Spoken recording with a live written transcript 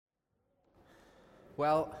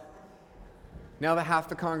Well, now that half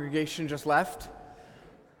the congregation just left,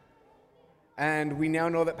 and we now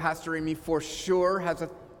know that Pastor Amy for sure has a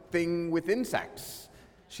thing with insects.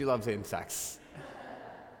 She loves insects.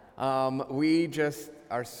 We just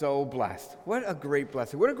are so blessed. What a great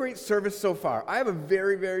blessing. What a great service so far. I have a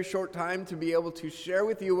very, very short time to be able to share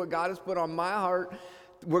with you what God has put on my heart.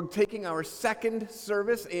 We're taking our second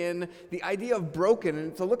service in the idea of broken,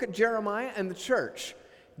 and it's a look at Jeremiah and the church.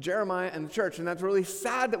 Jeremiah and the church. And that's really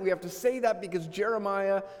sad that we have to say that because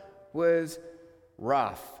Jeremiah was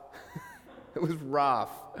rough. It was rough.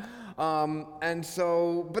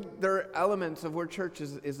 But there are elements of where church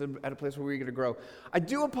is at a place where we're going to grow. I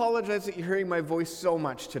do apologize that you're hearing my voice so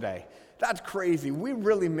much today. That's crazy. We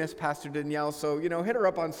really miss Pastor Danielle, so, hit her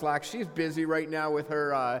up on Slack. She's busy right now with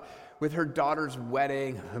her daughter's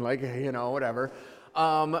wedding, whatever.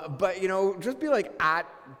 Just be like, at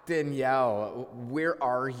Danielle, where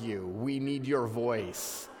are you? We need your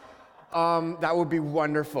voice. That would be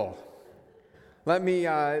wonderful. Let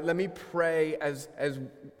me pray as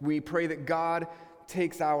we pray that God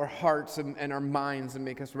takes our hearts and our minds and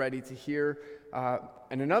make us ready to hear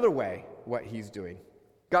in another way what He's doing.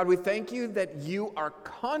 God, we thank you that you are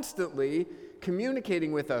constantly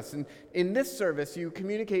communicating with us. And in this service, you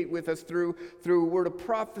communicate with us through word of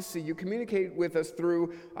prophecy. You communicate with us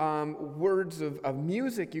through words of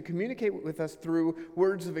music. You communicate with us through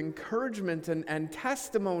words of encouragement and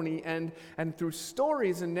testimony and through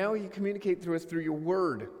stories. And now you communicate through us through your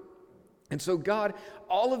word. And so, God,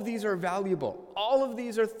 all of these are valuable. All of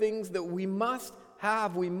these are things that we must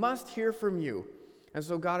have. We must hear from you. And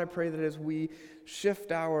so, God, I pray that as we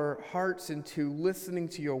shift our hearts into listening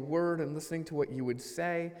to your word and listening to what you would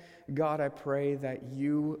say, God, I pray that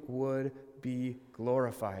you would be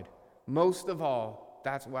glorified. Most of all,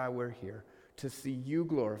 that's why we're here, to see you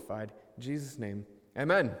glorified. In Jesus' name,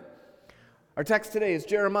 amen. Our text today is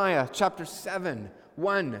Jeremiah chapter 7,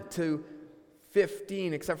 1 to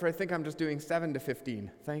 15, except for I think I'm just doing 7 to 15.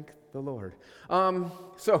 Thank the Lord.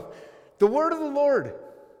 So, the word of the Lord.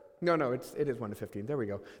 No, it is 1 to 15. There we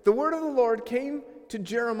go. The word of the Lord came to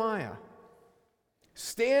Jeremiah.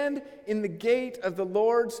 Stand in the gate of the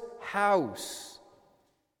Lord's house.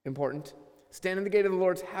 Important. Stand in the gate of the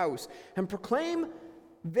Lord's house and proclaim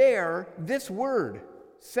there this word.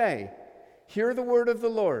 Say, hear the word of the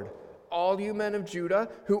Lord, all you men of Judah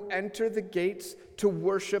who enter the gates to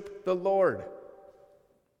worship the Lord.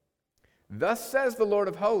 Thus says the Lord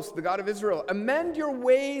of hosts, the God of Israel, amend your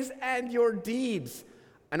ways and your deeds,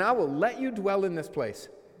 and I will let you dwell in this place.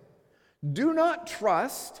 Do not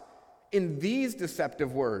trust in these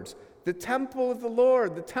deceptive words. The temple of the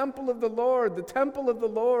Lord, the temple of the Lord, the temple of the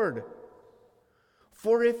Lord.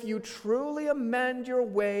 For if you truly amend your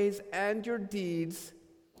ways and your deeds,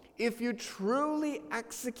 if you truly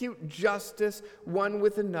execute justice one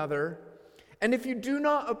with another, and if you do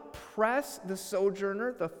not oppress the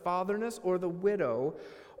sojourner, the fatherless, or the widow,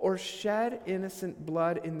 or shed innocent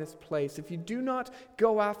blood in this place, if you do not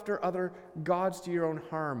go after other gods to your own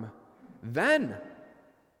harm, then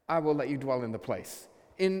I will let you dwell in the place,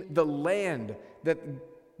 in the land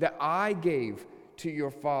that I gave to your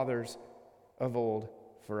fathers of old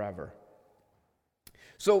forever.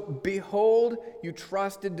 So behold, you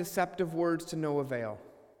trusted deceptive words to no avail.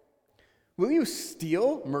 Will you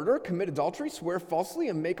steal, murder, commit adultery, swear falsely,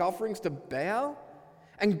 and make offerings to Baal,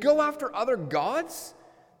 and go after other gods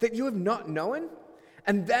that you have not known?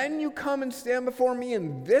 And then you come and stand before me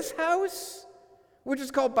in this house, which is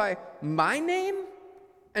called by my name,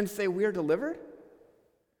 and say we are delivered?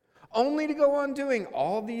 Only to go on doing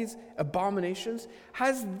all these abominations,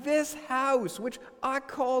 has this house, which I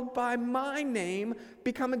called by my name,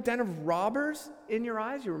 become a den of robbers in your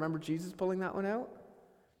eyes? You remember Jesus pulling that one out?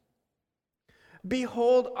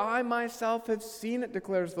 Behold, I myself have seen it,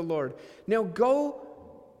 declares the Lord. Go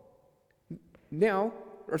now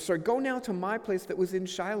to my place that was in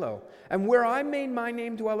Shiloh, and where I made my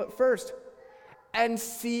name dwell at first, and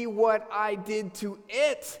see what I did to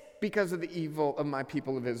it because of the evil of my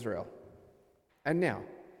people of Israel. And now,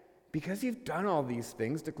 because you've done all these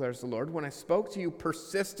things, declares the Lord, when I spoke to you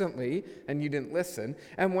persistently and you didn't listen,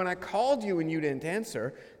 and when I called you and you didn't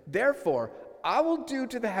answer, therefore I will do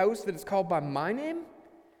to the house that is called by my name,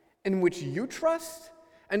 in which you trust,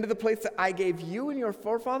 and to the place that I gave you and your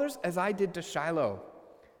forefathers, as I did to Shiloh.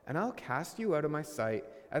 And I'll cast you out of my sight,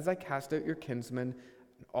 as I cast out your kinsmen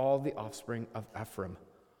and all the offspring of Ephraim.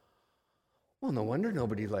 Well, no wonder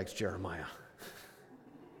nobody likes Jeremiah.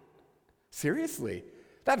 Seriously,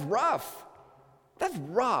 that's rough. That's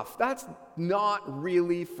rough. That's not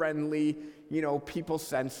really friendly,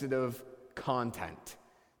 people-sensitive content.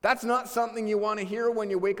 That's not something you want to hear when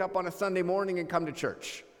you wake up on a Sunday morning and come to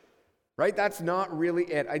church, right? That's not really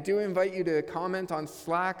it. I do invite you to comment on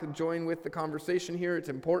Slack, join with the conversation here. It's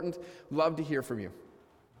important. Love to hear from you.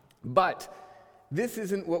 But this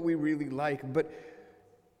isn't what we really like. But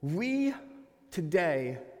we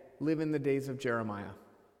today live in the days of Jeremiah.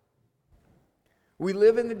 We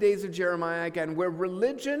live in the days of Jeremiah again, where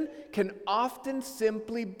religion can often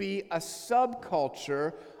simply be a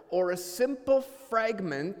subculture or a simple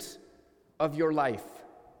fragment of your life.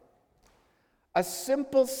 A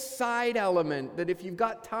simple side element that if you've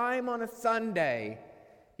got time on a Sunday,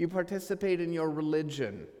 you participate in your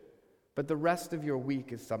religion, but the rest of your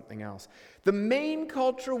week is something else. The main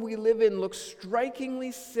culture we live in looks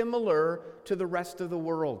strikingly similar to the rest of the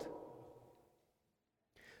world.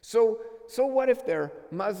 So what if they're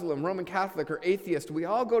Muslim, Roman Catholic, or atheist? We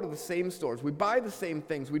all go to the same stores. We buy the same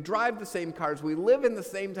things. We drive the same cars. We live in the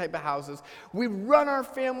same type of houses. We run our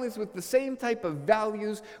families with the same type of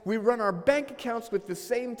values. We run our bank accounts with the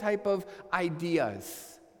same type of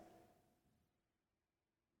ideas.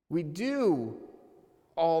 We do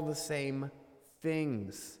all the same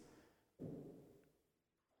things.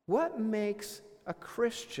 What makes a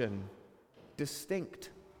Christian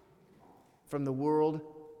distinct from the world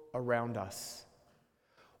around us?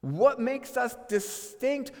 What makes us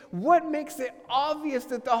distinct? What makes it obvious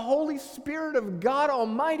that the Holy Spirit of God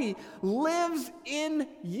Almighty lives in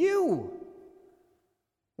you?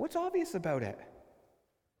 What's obvious about it?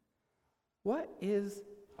 What is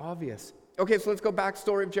obvious? Okay, so let's go back,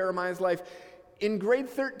 story of Jeremiah's life. In grade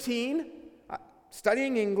 13,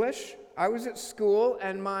 studying English, I was at school,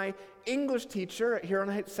 and my English teacher at Huron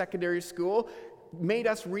Heights Secondary School made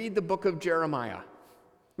us read the book of Jeremiah.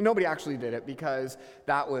 Nobody actually did it because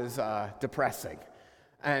that was depressing,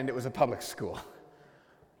 and it was a public school.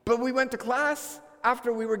 But we went to class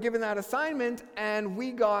after we were given that assignment, and we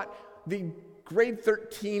got the grade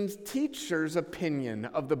 13's teacher's opinion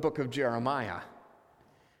of the book of Jeremiah.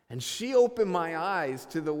 And she opened my eyes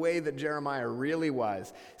to the way that Jeremiah really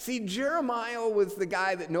was. See, Jeremiah was the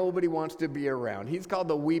guy that nobody wants to be around. He's called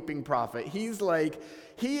the weeping prophet. He is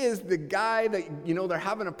the guy that, they're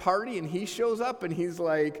having a party and he shows up and he's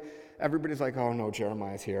like, everybody's like, oh no,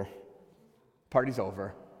 Jeremiah's here. Party's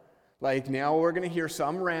over. Like, now we're going to hear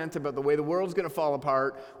some rant about the way the world's going to fall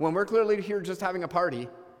apart when we're clearly here just having a party.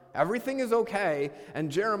 Everything is okay.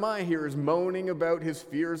 And Jeremiah here is moaning about his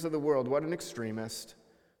fears of the world. What an extremist.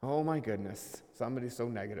 Oh my goodness, somebody's so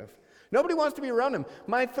negative. Nobody wants to be around him.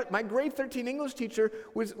 My grade 13 English teacher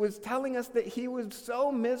was telling us that he was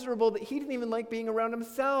so miserable that he didn't even like being around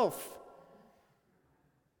himself.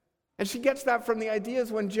 And she gets that from the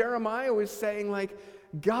ideas when Jeremiah was saying, like,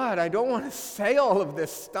 God, I don't want to say all of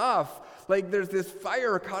this stuff. Like, there's this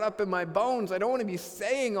fire caught up in my bones. I don't want to be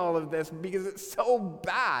saying all of this because it's so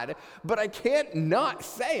bad, but I can't not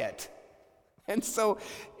say it. And so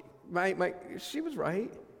she was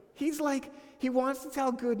right. He's like, he wants to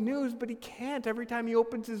tell good news, but he can't. Every time he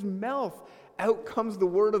opens his mouth, out comes the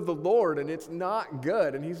word of the Lord, and it's not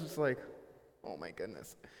good. And he's just like, oh my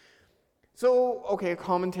goodness. So, okay, a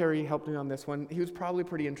commentary helped me on this one. He was probably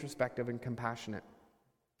pretty introspective and compassionate.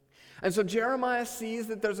 And so Jeremiah sees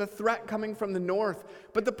that there's a threat coming from the north.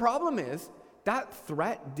 But the problem is, that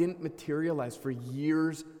threat didn't materialize for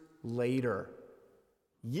years later.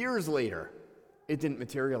 Years later, it didn't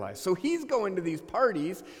materialize. So he's going to these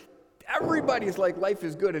parties. Everybody's like, life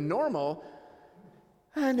is good and normal.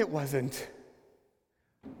 And it wasn't,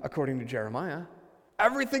 according to Jeremiah.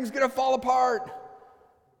 Everything's going to fall apart.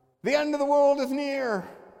 The end of the world is near.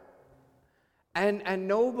 And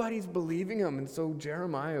nobody's believing him. And so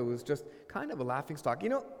Jeremiah was just kind of a laughingstock.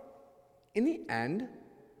 In the end,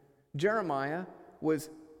 Jeremiah was,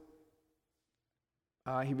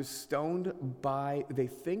 he was stoned by, they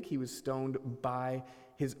think he was stoned by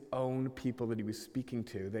his own people that he was speaking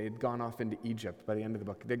to. They had gone off into Egypt by the end of the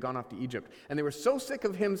book. They'd gone off to Egypt. And they were so sick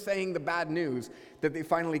of him saying the bad news that they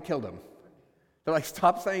finally killed him. They're like,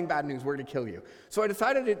 stop saying bad news, we're going to kill you. So I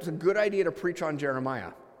decided it's a good idea to preach on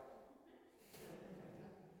Jeremiah.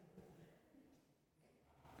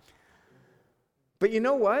 But you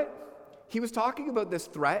know what? He was talking about this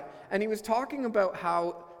threat, and he was talking about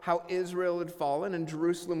how Israel had fallen and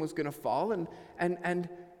Jerusalem was going to fall. And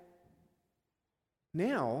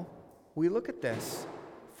now we look at this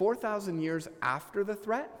 4,000 years after the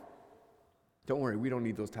threat. Don't worry, we don't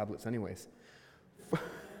need those tablets anyways.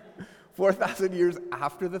 4,000 years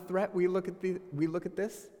after the threat, we look at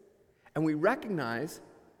this, and we recognize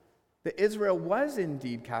that Israel was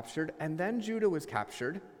indeed captured, and then Judah was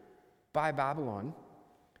captured by Babylon.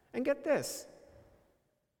 And get this.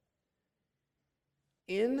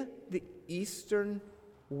 In the eastern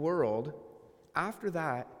world, after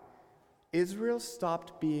that, Israel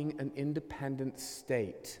stopped being an independent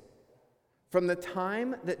state. From the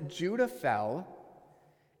time that Judah fell,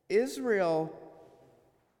 Israel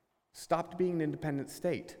stopped being an independent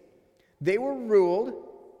state. They were ruled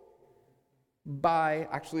by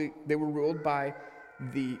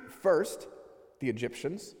the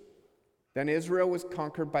Egyptians. Then Israel was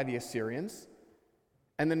conquered by the Assyrians.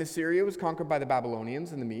 And then Assyria was conquered by the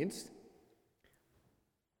Babylonians and the Medes.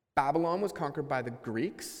 Babylon was conquered by the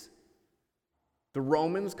Greeks. The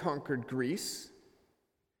Romans conquered Greece.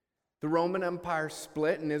 The Roman Empire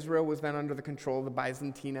split, and Israel was then under the control of the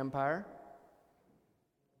Byzantine Empire.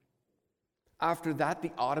 After that,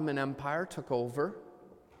 the Ottoman Empire took over.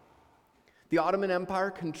 The Ottoman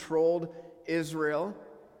Empire controlled Israel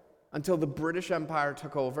until the British Empire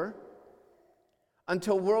took over,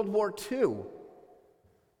 until World War II,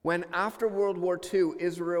 when after World War II,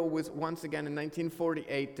 Israel was once again in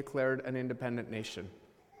 1948 declared an independent nation.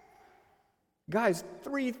 Guys,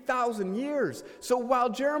 3,000 years. So while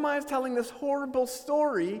Jeremiah is telling this horrible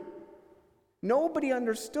story, nobody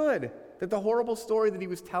understood that the horrible story that he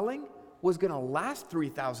was telling was going to last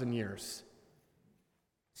 3,000 years.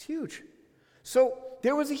 It's huge. So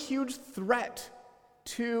there was a huge threat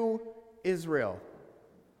to Israel,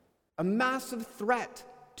 a massive threat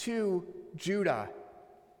to Judah.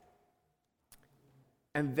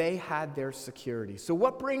 And they had their security. So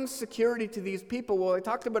what brings security to these people? Well, I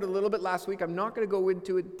talked about it a little bit last week. I'm not going to go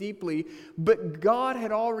into it deeply, but God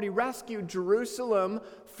had already rescued Jerusalem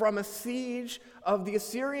from a siege of the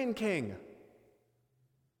Assyrian king.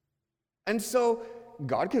 And so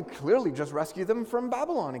God could clearly just rescue them from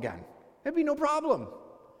Babylon again. It'd be no problem.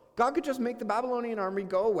 God could just make the Babylonian army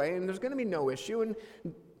go away, and there's going to be no issue. And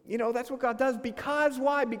that's what God does. Because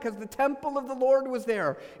why? Because the temple of the Lord was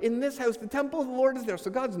there. In this house, the temple of the Lord is there.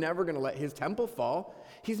 So God's never going to let his temple fall.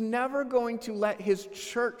 He's never going to let his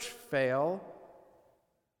church fail.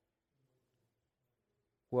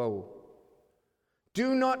 Whoa.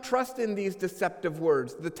 Do not trust in these deceptive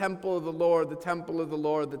words. The temple of the Lord, the temple of the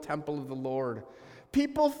Lord, the temple of the Lord.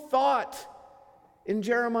 People thought in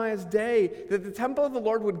Jeremiah's day that the temple of the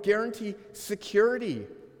Lord would guarantee security.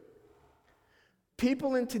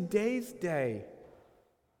 People in today's day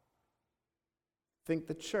think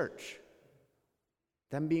the church,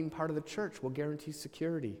 them being part of the church, will guarantee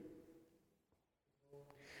security.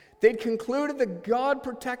 They'd concluded that God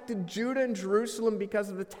protected Judah and Jerusalem because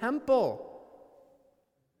of the temple.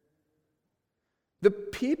 The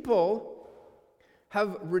people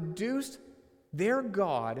have reduced their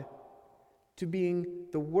God to being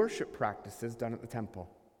the worship practices done at the temple.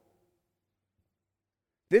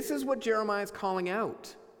 This is what Jeremiah is calling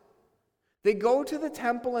out. They go to the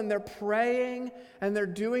temple and they're praying and they're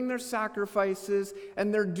doing their sacrifices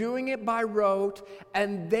and they're doing it by rote,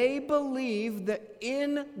 and they believe that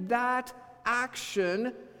in that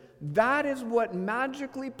action, that is what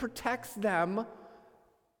magically protects them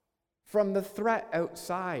from the threat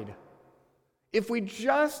outside. If we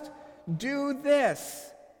just do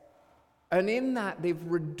this, and in that they've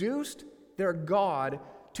reduced their God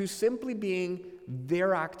to simply being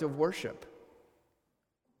their act of worship.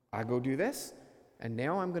 I go do this, and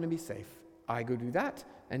now I'm going to be safe. I go do that,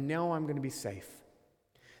 and now I'm going to be safe.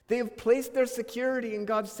 They have placed their security in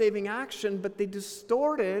God's saving action, but they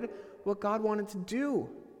distorted what God wanted to do.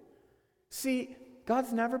 See,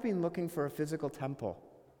 God's never been looking for a physical temple.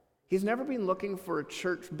 He's never been looking for a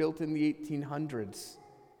church built in the 1800s.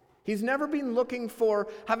 He's never been looking for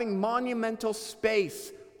having monumental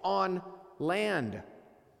space on land.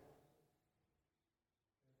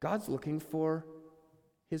 God's looking for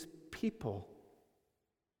his people,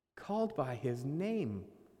 called by his name,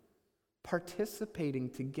 participating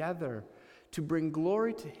together to bring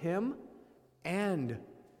glory to him and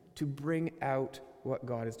to bring out what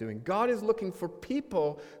God is doing. God is looking for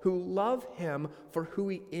people who love him for who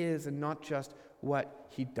he is and not just what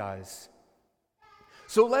he does.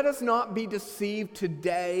 So let us not be deceived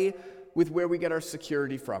today with where we get our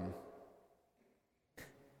security from.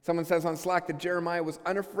 Someone says on Slack that Jeremiah was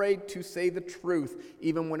unafraid to say the truth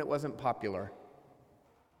even when it wasn't popular.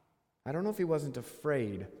 I don't know if he wasn't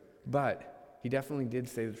afraid, but he definitely did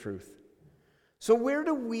say the truth. So where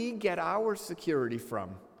do we get our security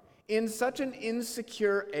from? In such an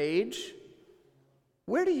insecure age,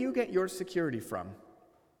 where do you get your security from?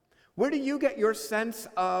 Where do you get your sense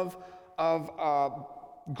of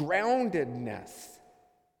groundedness?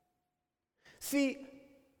 See,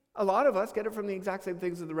 a lot of us get it from the exact same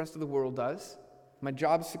things that the rest of the world does. My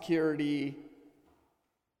job security,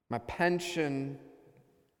 my pension,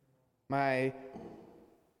 my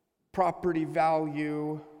property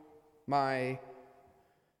value, my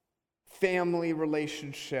family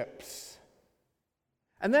relationships.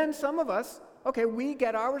 And then some of us, okay, we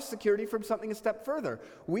get our security from something a step further.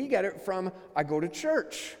 We get it from, I go to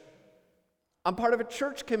church. I'm part of a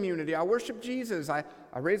church community. I worship Jesus. I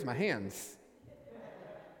raise my hands.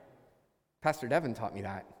 Pastor Devin taught me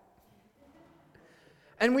that.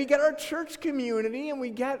 And we get our church community and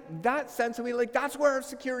we get that sense and we that's where our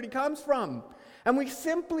security comes from. And we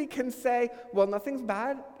simply can say, well, nothing's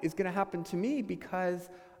bad is going to happen to me because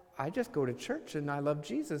I just go to church and I love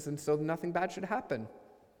Jesus, and so nothing bad should happen.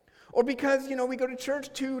 Or because, we go to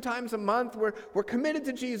church 2 times a month, we're committed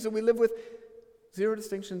to Jesus, and we live with zero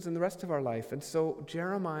distinctions in the rest of our life. And so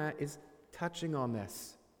Jeremiah is touching on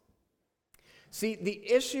this. See, the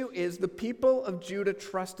issue is the people of Judah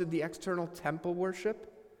trusted the external temple worship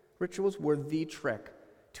rituals were the trick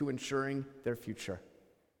to ensuring their future.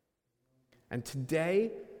 And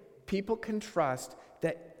today, people can trust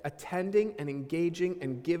that attending and engaging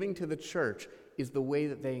and giving to the church is the way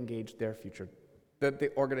that they engage their future,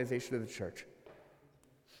 the organization of the church.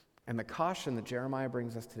 And the caution that Jeremiah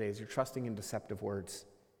brings us today is you're trusting in deceptive words.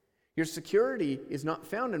 Your security is not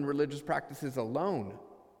found in religious practices alone.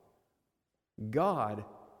 God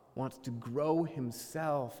wants to grow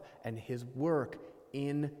himself and his work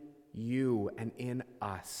in you and in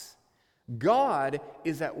us. God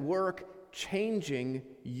is at work changing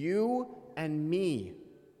you and me.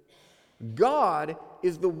 God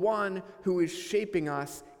is the one who is shaping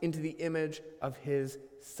us into the image of his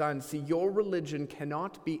Son. See, your religion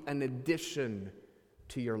cannot be an addition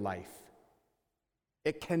to your life.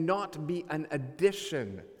 It cannot be an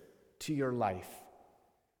addition to your life.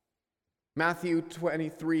 Matthew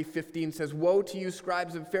 23:15 says, "Woe to you,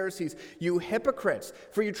 scribes and Pharisees, you hypocrites,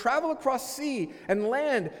 for you travel across sea and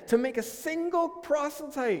land to make a single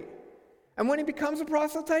proselyte. And when he becomes a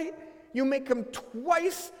proselyte, you make him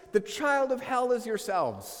twice the child of hell as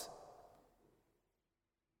yourselves."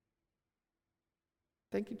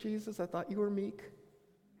 Thank you, Jesus. I thought you were meek.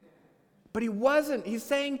 But he wasn't. He's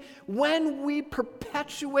saying when we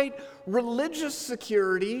perpetuate religious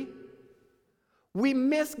security, we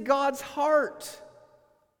miss God's heart.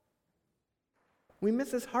 We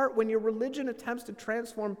miss his heart when your religion attempts to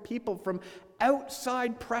transform people from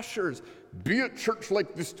outside pressures. Be at church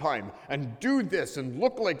like this time, and do this, and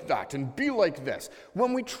look like that, and be like this.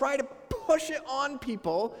 When we try to push it on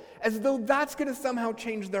people as though that's going to somehow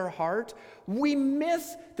change their heart, we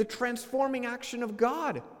miss the transforming action of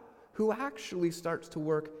God, who actually starts to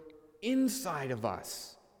work inside of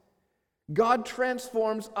us. God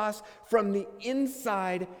transforms us from the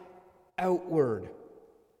inside outward.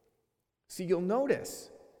 See, you'll notice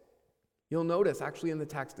actually in the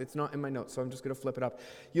text, it's not in my notes, so I'm just going to flip it up.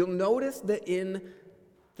 You'll notice that in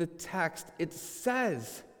the text, it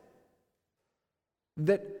says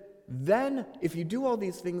that then, if you do all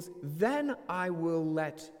these things, then I will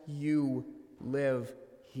let you live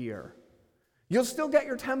here. You'll still get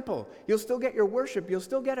your temple. You'll still get your worship. You'll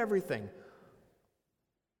still get everything.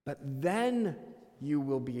 But then you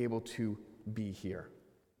will be able to be here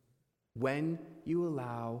when you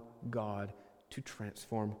allow God to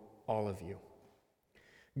transform all of you.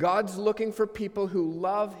 God's looking for people who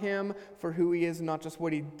love him for who he is, not just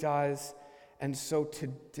what he does. And so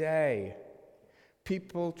today,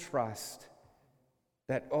 people trust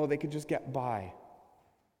that, they could just get by.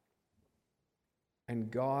 And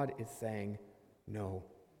God is saying, no.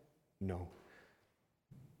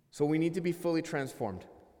 So we need to be fully transformed.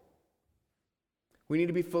 We need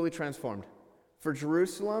to be fully transformed. For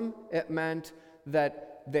Jerusalem, it meant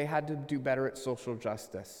that they had to do better at social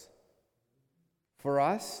justice. For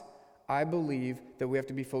us, I believe that we have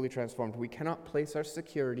to be fully transformed. We cannot place our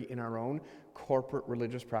security in our own corporate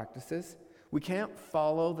religious practices. We can't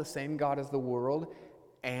follow the same God as the world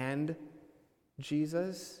and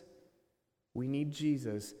Jesus. We need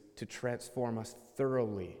Jesus to transform us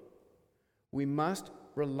thoroughly. We must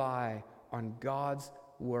rely on God's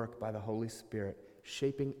work by the Holy Spirit,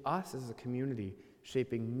 shaping us as a community,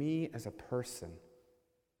 shaping me as a person.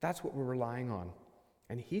 That's what we're relying on.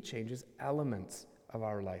 And he changes elements of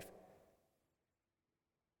our life.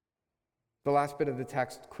 The last bit of the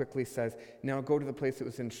text quickly says, "Now go to the place that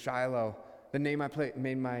was in Shiloh, the name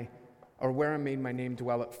where I made my name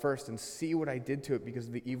dwell at first, and see what I did to it because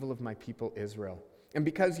of the evil of my people Israel. And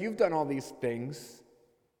because you've done all these things,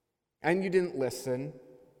 and you didn't listen,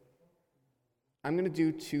 I'm going to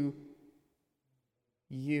do to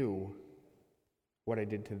you what I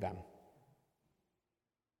did to them."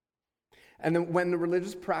 And then when the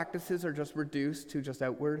religious practices are just reduced to just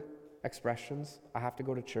outward expressions, I have to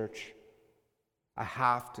go to church. I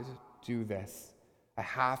have to do this. I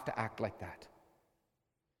have to act like that.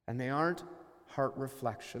 And they aren't heart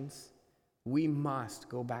reflections. we must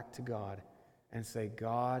go back to God and say,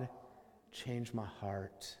 God, change my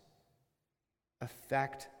heart.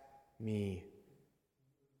 Affect me.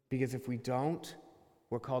 Because if we don't,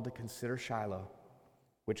 we're called to consider Shiloh,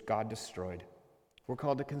 which God destroyed. We're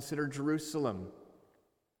called to consider Jerusalem,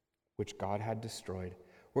 which God had destroyed.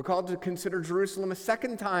 We're called to consider Jerusalem a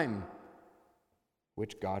second time,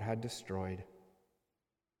 which God had destroyed.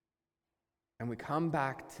 And we come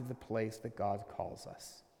back to the place that God calls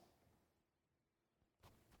us.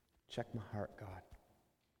 Check my heart, God.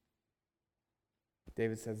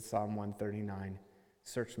 David said in Psalm 139,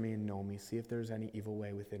 search me and know me. See if there's any evil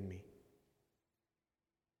way within me.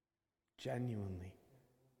 Genuinely.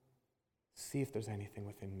 See if there's anything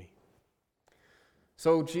within me.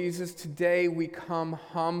 So, Jesus, today we come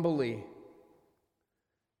humbly,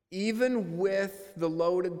 even with the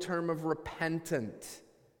loaded term of repentant.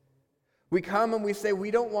 We come and we say we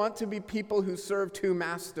don't want to be people who serve two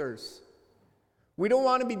masters. We don't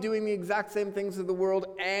want to be doing the exact same things of the world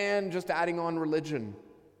and just adding on religion.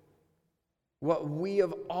 What we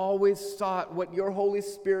have always sought, what your Holy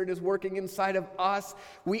Spirit is working inside of us,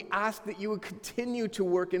 we ask that you would continue to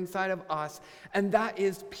work inside of us. And that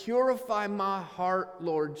is purify my heart,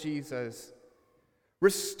 Lord Jesus.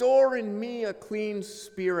 Restore in me a clean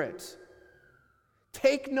spirit.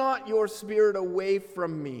 Take not your spirit away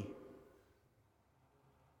from me.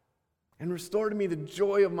 And restore to me the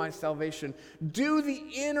joy of my salvation. Do the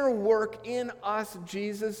inner work in us,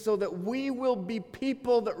 Jesus, so that we will be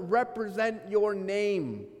people that represent your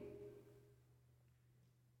name.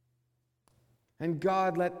 And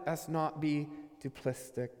God, let us not be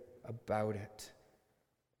duplistic about it.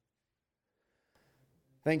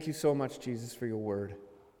 Thank you so much, Jesus, for your word.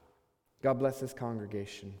 God bless this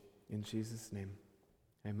congregation. In Jesus' name,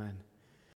 amen.